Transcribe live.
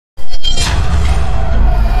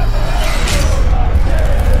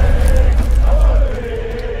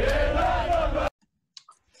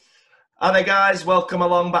Hi there, guys. Welcome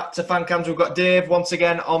along back to Fancams. We've got Dave once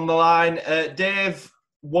again on the line. Dave,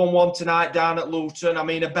 1-1 tonight down at Luton. I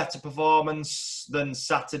mean, a better performance than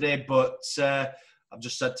Saturday, but I've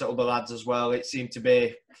just said to other lads as well, it seemed to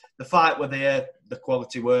be the fight were there, the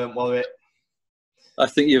quality weren't, was it? I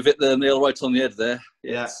think you've hit the nail right on the head there.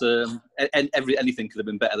 Yeah. Anything could have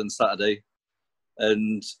been better than Saturday.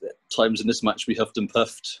 And at times in this match, we huffed and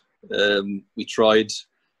puffed. We tried,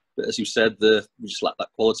 but as you said, we just lacked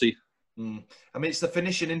that quality. I mean, it's the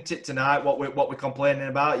finishing, isn't it, tonight, what we're complaining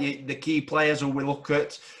about. The key players who we look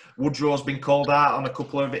at, Woodrow's been called out on a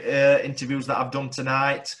couple of interviews that I've done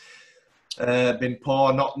tonight. Been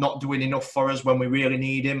poor, not doing enough for us when we really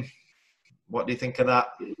need him. What do you think of that?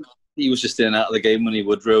 He was just in and out of the game when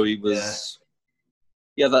Woodrow. He was,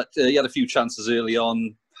 he had a few chances early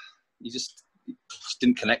on. He just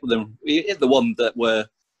didn't connect with them. He hit the one that was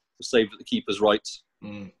saved at the keeper's right.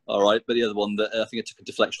 All right, but the other one that I think it took a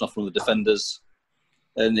deflection off one of the defenders,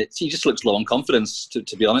 and he just looks low on confidence,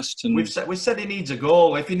 to be honest. And we've said he needs a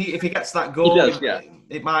goal. If he gets that goal,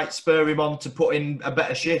 it might spur him on to put in a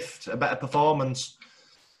better shift, a better performance.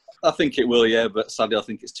 I think it will, yeah, but sadly I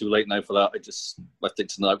think it's too late now for that. I think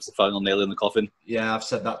tonight was the final nail in the coffin. Yeah, I've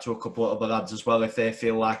said that to a couple of other lads as well. If they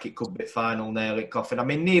feel like it could be final nail in coffin, I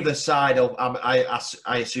mean, neither side. I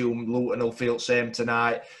assume Luton will feel the same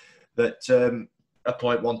tonight. That. A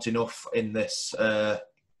point wasn't enough in this,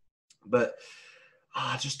 but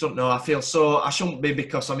I just don't know. I feel so. I shouldn't be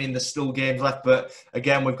because I mean there's still games left, but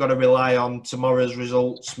again we've got to rely on tomorrow's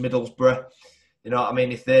results. Middlesbrough, you know what I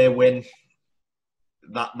mean. If they win,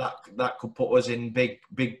 that could put us in big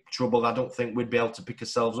trouble. I don't think we'd be able to pick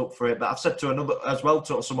ourselves up for it. But I've said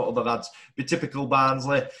to some other lads, be typical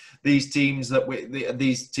Barnsley. These teams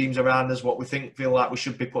these teams around us, what we feel like we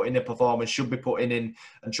should be putting in performance, should be putting in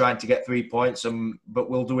and trying to get 3 points. But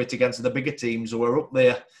we'll do it against the bigger teams who are up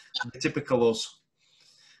there. The typical us.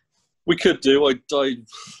 We could do.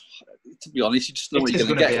 To be honest, you just know what you're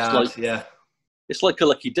going to get. It's like a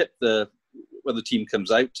lucky dip when the team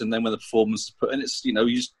comes out, and then when the performance is put in, it's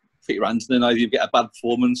you just put your hands in, and either you get a bad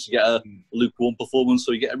performance, you get a lukewarm performance,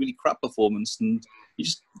 or you get a really crap performance, and you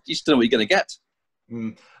just don't know what you're going to get.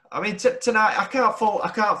 I mean, tonight I can't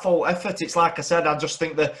fault effort. It's like I said, I just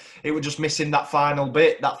think that it was just missing that final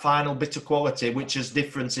bit of quality, which is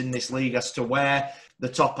difference in this league as to where the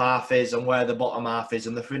top half is and where the bottom half is,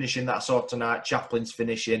 and the finishing that I saw tonight, Chaplin's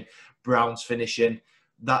finishing, Brown's finishing,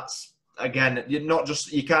 that's. Again, you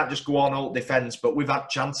can't just go on all defence, but we've had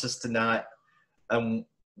chances tonight and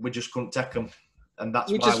we just couldn't take them, and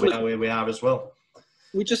that's why we are where we are as well.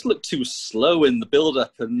 We just look too slow in the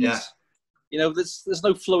build-up, and there's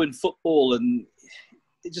no flow in football, and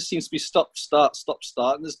it just seems to be stop, start,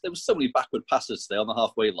 and there was so many backward passes today on the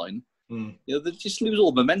halfway line. They just lose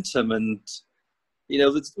all momentum, and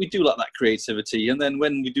we do like that creativity, and then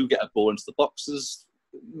when we do get a ball into the boxes.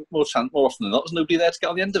 More often than not, there's nobody there to get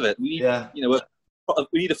on the end of it. We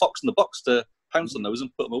need a fox in the box to pounce on those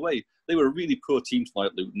and put them away. They were a really poor team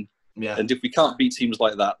tonight, Luton. Yeah. And if we can't beat teams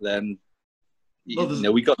like that, then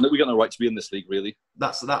we got no right to be in this league, really.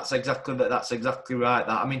 That's exactly right.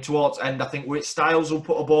 That I mean, towards end, I think Styles will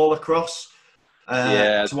put a ball across.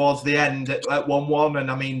 Towards the end at 1-1,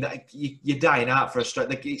 and I mean you're dying out for a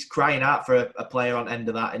strike. It's crying out for a player on end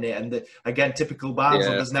of that, innit? And again, typical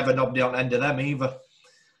Barnsley. There's never nobody on end of them either.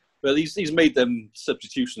 Well, he's made them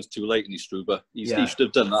substitutions too late in his Struber. He should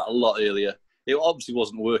have done that a lot earlier. It obviously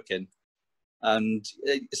wasn't working. And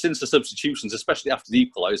since the substitutions, especially after the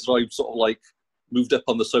equaliser, I've sort of moved up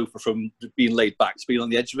on the sofa from being laid back to being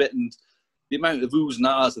on the edge of it. And the amount of oohs and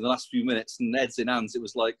ahs in the last few minutes and heads in hands, it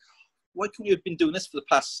was like, why couldn't you have been doing this for the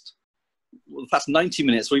past 90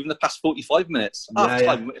 minutes or even the past 45 minutes?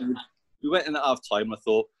 Half-time, we went in at half-time and I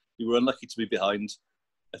thought, we were unlucky to be behind.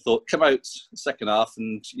 I thought, come out the second half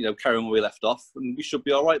and, carry on where we left off and we should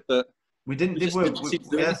be all right. But we didn't. We didn't seem to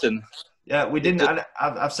do anything. Yeah, we didn't. And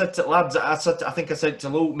I've said to lads, I think I said to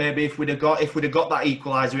Luke, maybe if we'd have got that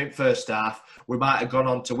equaliser in first half, we might have gone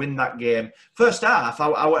on to win that game. First half,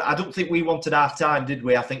 I don't think we wanted half-time, did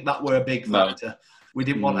we? I think that were a big factor. No. We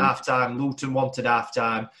didn't want half-time. Luton wanted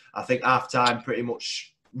half-time. I think half-time pretty much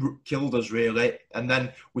killed us, really. And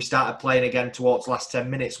then we started playing again towards last 10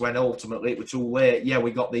 minutes when ultimately it was too late. Yeah,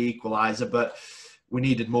 we got the equaliser, but we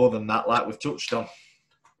needed more than that, like we've touched on.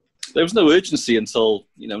 There was no urgency until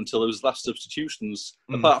those last substitutions.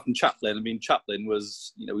 Apart from Chaplin. I mean, Chaplin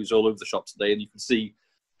was, he was all over the shop today, and you can see,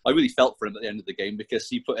 I really felt for him at the end of the game because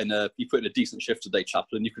he put in a decent shift today,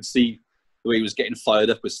 Chaplin. You could see the way he was getting fired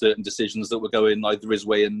up with certain decisions that were going either his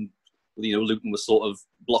way, and Luton was sort of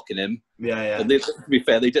blocking him. Yeah. And to be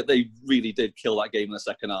fair, they really did kill that game in the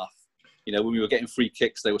second half. You know, when we were getting free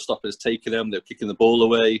kicks, they were stopping us taking them. They were kicking the ball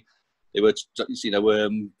away. They were, you know,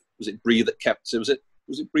 was it Bree that kept it? Was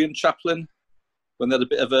it Bree and Chaplin when they had a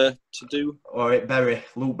bit of a to do? Or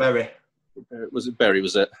Luke Berry. Was it Berry?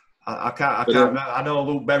 Was it? I can't remember. I know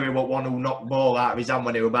Luke Berry was one who knocked the ball out of his hand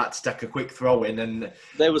when he was about to take a quick throw in, and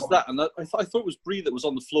there was that. And I thought it was Bree that was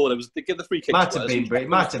on the floor. They gave the free kick. Might have been Bree.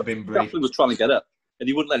 Chaplin was trying to get up, and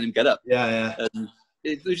he wouldn't let him get up. Yeah. And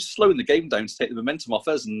it was just slowing the game down to take the momentum off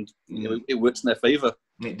us, and you know, it worked in their favour.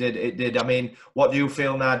 It did. I mean, what do you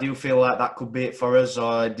feel now? Do you feel like that could be it for us,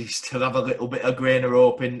 or do you still have a little bit of grain of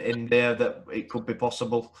hope in there that it could be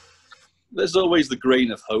possible? There's always the grain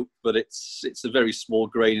of hope, but it's a very small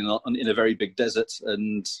grain in a very big desert.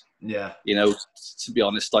 And yeah, you know, to be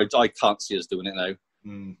honest, I can't see us doing it now.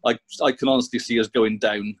 I can honestly see us going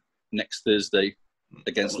down next Thursday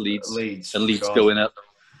against Leeds and Leeds going up,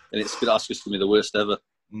 and that's just going to be the worst ever.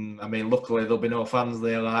 I mean, luckily there'll be no fans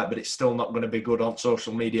there, but it's still not going to be good on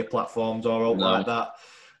social media platforms or out like that.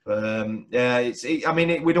 I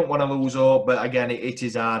mean, we don't want to lose hope, but again, it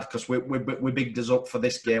is hard because we bigged us up for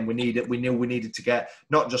this game. We knew we needed to get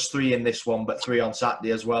not just 3 in this one, but 3 on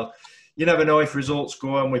Saturday as well. You never know if results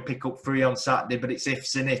go and we pick up 3 on Saturday, but it's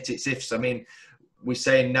ifs in it. It's ifs. I mean, we're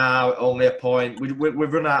saying now only a point.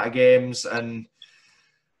 We've run out of games, and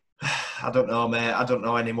I don't know, mate. I don't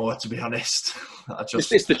know anymore, to be honest.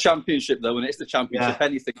 It's the championship, though, and it's the championship. Yeah.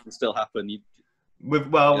 Anything can still happen.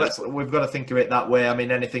 We've got to think of it that way. I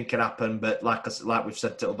mean, anything can happen, but like we've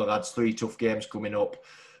said to other lads, 3 tough games coming up.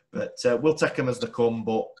 But we'll take them as they come.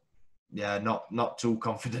 But yeah, not too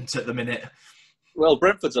confident at the minute. Well,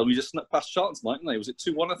 Brentford's only just snuck past Charlton, mightn't they? Was it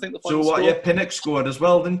 2-1? I think the final score. Yeah, Pinnock scored as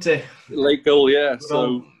well, didn't he? Late goal, yeah.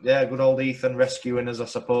 Good old Ethan rescuing us, I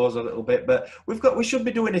suppose, a little bit. But we should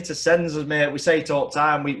be doing it as sends, mate. We say it all the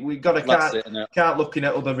time. We can't looking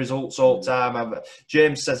at other results all the time.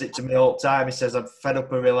 James says it to me all the time. He says I'm fed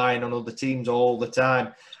up of relying on other teams all the time,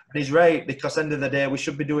 and he's right, because end of the day we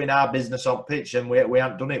should be doing our business on pitch, and we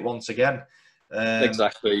haven't done it once again.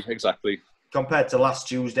 Exactly. Compared to last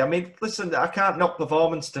Tuesday. I mean, listen, I can't knock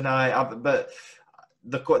performance tonight, but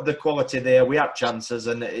the quality there, we had chances,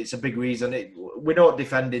 and it's a big reason. We know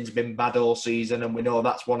defending's been bad all season, and we know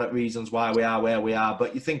that's one of the reasons why we are where we are.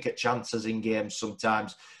 But you think at chances in games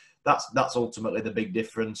sometimes, that's ultimately the big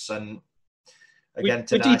difference. And again,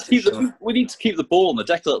 tonight, we need to keep the ball on the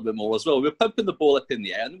deck a little bit more as well. We were pumping the ball up in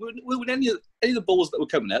the air, and when any of the balls that were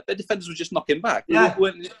coming up, their defenders were just knocking back. Yeah. We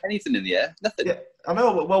weren't anything in the air, nothing. Yeah, I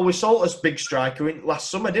know. Well, we sold us big striker in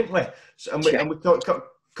last summer, didn't we? And we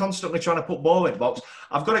constantly trying to put ball in box.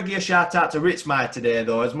 I've got to give a shout out to Ritzmaier today,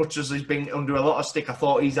 though. As much as he's been under a lot of stick, I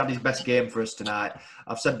thought he's had his best game for us tonight.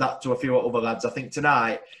 I've said that to a few other lads. I think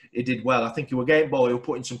tonight he did well. I think he was getting ball. He was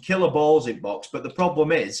putting some killer balls in box. But the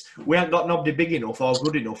problem is we haven't got nobody big enough or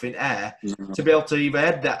good enough in air to be able to either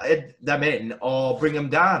head them in or bring them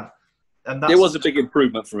down. And it was a big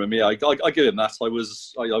improvement from him. Yeah, I give him that. I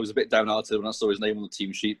was a bit downhearted when I saw his name on the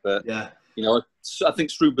team sheet, but yeah. You know, I think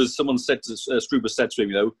someone said to him,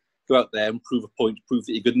 you know, go out there and prove a point, prove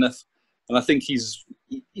that you're good enough. And I think he's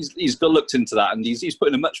got looked into that, and he's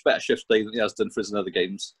putting a much better shift today than he has done for his other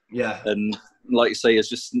games. Yeah. And like you say, it's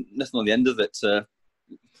just nothing on the end of it to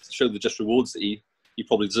show the just rewards that he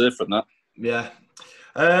probably deserved from that. Yeah.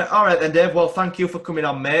 All right then, Dave. Well, thank you for coming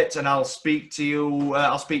on, mate. And I'll speak to you.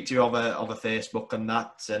 I'll speak to you over Facebook and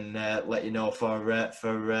that, and let you know for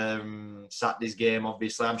Saturday's game.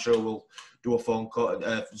 Obviously, I'm sure we'll do a phone call,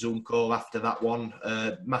 Zoom call after that one.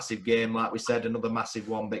 Massive game, like we said, another massive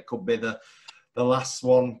one, but it could be the last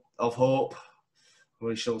one of hope.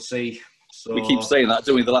 We shall see. So, we keep saying that,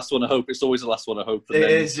 don't we? The last one of hope. It's always the last one of hope. It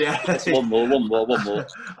is, yeah. It's one more.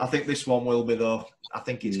 I think this one will be, though. I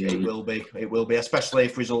think it will be. It will be, especially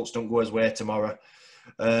if results don't go his way tomorrow.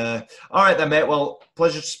 All right then, mate. Well,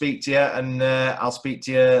 pleasure to speak to you, and I'll speak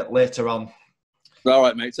to you later on. All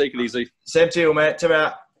right, mate. Take it easy. Same to you, mate.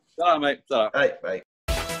 Ta-ra. All right, mate. Ta-ra. Bye.